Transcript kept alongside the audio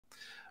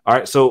All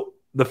right, so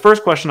the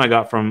first question I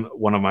got from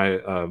one of my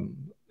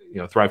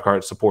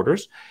Thrivecart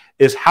supporters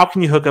is, how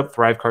can you hook up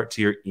Thrivecart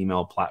to your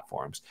email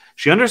platforms?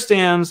 She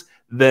understands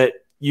that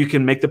you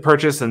can make the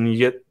purchase and you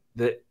get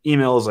the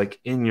emails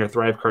like in your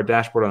Thrivecart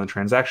dashboard on the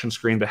transaction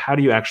screen, but how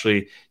do you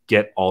actually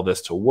get all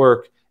this to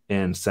work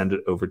and send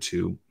it over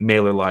to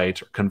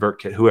MailerLite or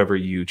ConvertKit, whoever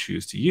you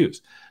choose to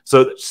use?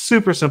 So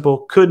super simple,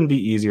 couldn't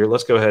be easier.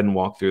 Let's go ahead and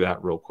walk through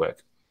that real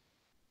quick.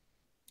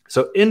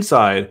 So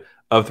inside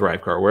of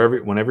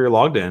Thrivecart, whenever you're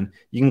logged in,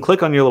 you can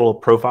click on your little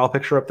profile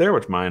picture up there,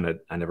 which mine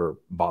I never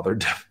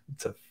bothered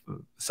to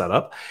set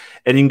up.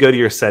 And you can go to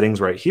your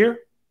settings right here,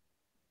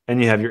 and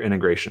you have your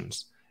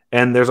integrations.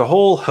 And there's a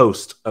whole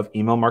host of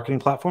email marketing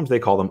platforms. They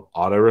call them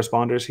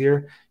autoresponders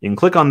here. You can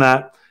click on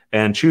that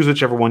and choose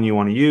whichever one you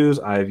want to use.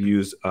 I've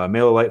used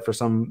MailerLite for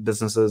some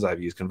businesses.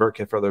 I've used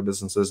ConvertKit for other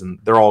businesses, and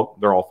they're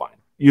all fine.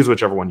 Use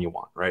whichever one you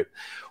want, right?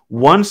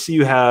 Once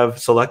you have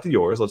selected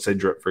yours, let's say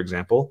Drip, for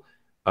example,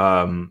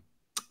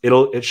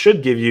 it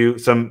should give you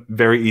some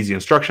very easy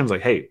instructions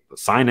like, hey,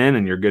 sign in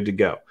and you're good to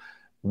go.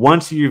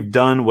 Once you've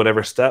done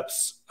whatever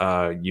steps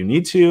you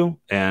need to,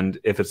 and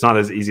if it's not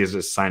as easy as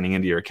just signing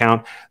into your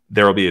account,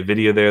 there will be a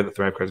video there that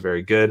Thrivecart is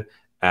very good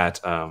at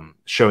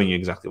showing you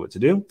exactly what to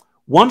do.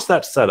 Once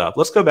that's set up,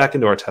 let's go back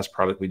into our test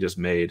product we just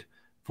made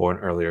for an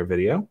earlier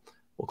video.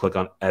 We'll click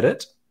on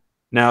Edit.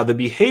 Now, the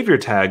behavior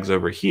tags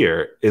over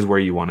here is where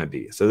you want to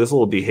be. So this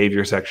little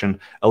behavior section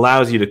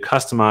allows you to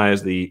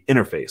customize the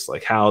interface,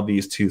 like how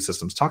these two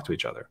systems talk to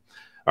each other.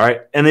 All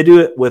right, and they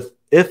do it with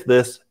if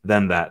this,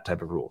 then that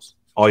type of rules.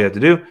 All you have to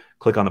do,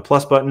 click on the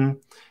plus button,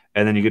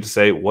 and then you get to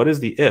say, what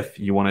is the if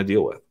you want to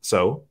deal with?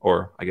 So,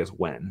 or I guess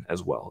when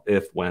as well.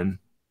 If, when,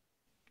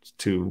 it's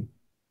two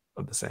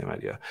of the same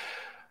idea.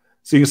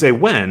 So you can say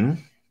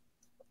when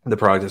the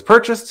product is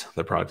purchased,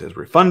 the product is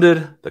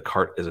refunded, the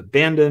cart is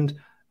abandoned,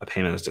 a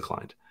payment is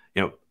declined.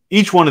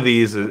 Each one of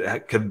these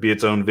could be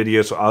its own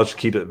video, so I'll just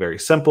keep it very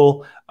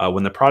simple.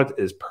 When the product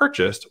is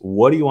purchased,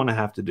 what do you want to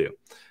have to do?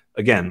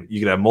 Again, you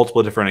could have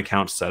multiple different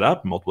accounts set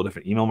up, multiple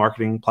different email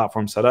marketing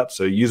platforms set up,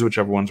 so use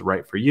whichever one's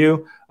right for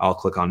you. I'll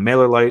click on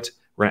MailerLite.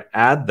 We're going to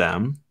add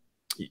them.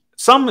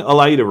 Some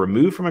allow you to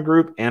remove from a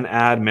group and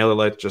add.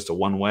 MailerLite just a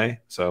one-way,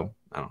 so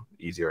I don't know,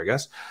 easier, I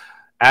guess.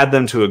 Add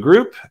them to a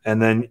group,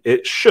 and then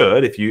it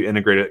should, if you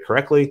integrate it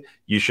correctly,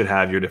 you should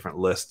have your different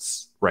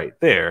lists right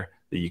there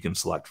that you can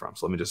select from.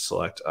 So let me just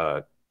select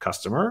a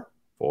customer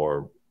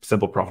for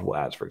simple profitable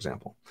ads, for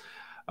example.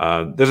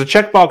 There's a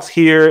checkbox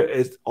here.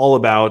 It's all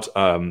about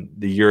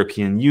the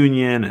European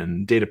Union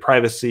and data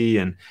privacy,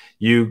 and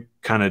you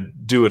kind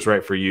of do what's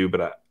right for you.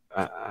 But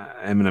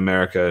I'm in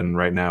America, and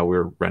right now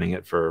we're running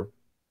it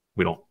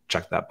we don't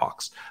check that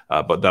box.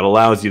 But that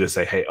allows you to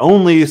say, hey,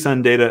 only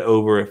send data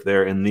over if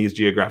they're in these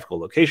geographical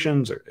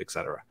locations, or et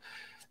cetera.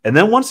 And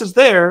then once it's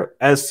there,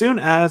 as soon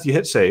as you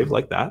hit save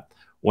like that,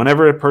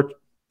 whenever a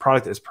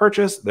product is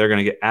purchased, they're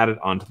going to get added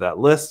onto that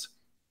list.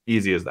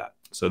 Easy as that.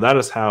 So that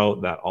is how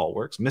that all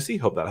works. Missy,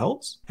 hope that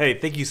helps. Hey,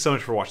 thank you so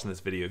much for watching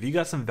this video. If you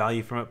got some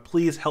value from it,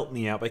 please help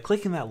me out by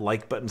clicking that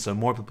like button so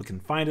more people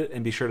can find it,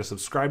 and be sure to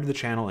subscribe to the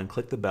channel and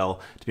click the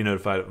bell to be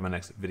notified of my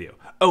next video.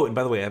 Oh, and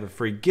by the way, I have a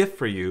free gift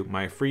for you,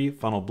 my free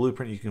funnel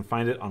blueprint. You can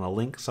find it on a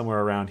link somewhere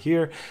around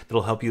here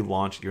that'll help you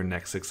launch your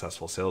next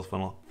successful sales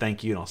funnel.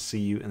 Thank you, and I'll see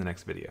you in the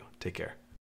next video. Take care.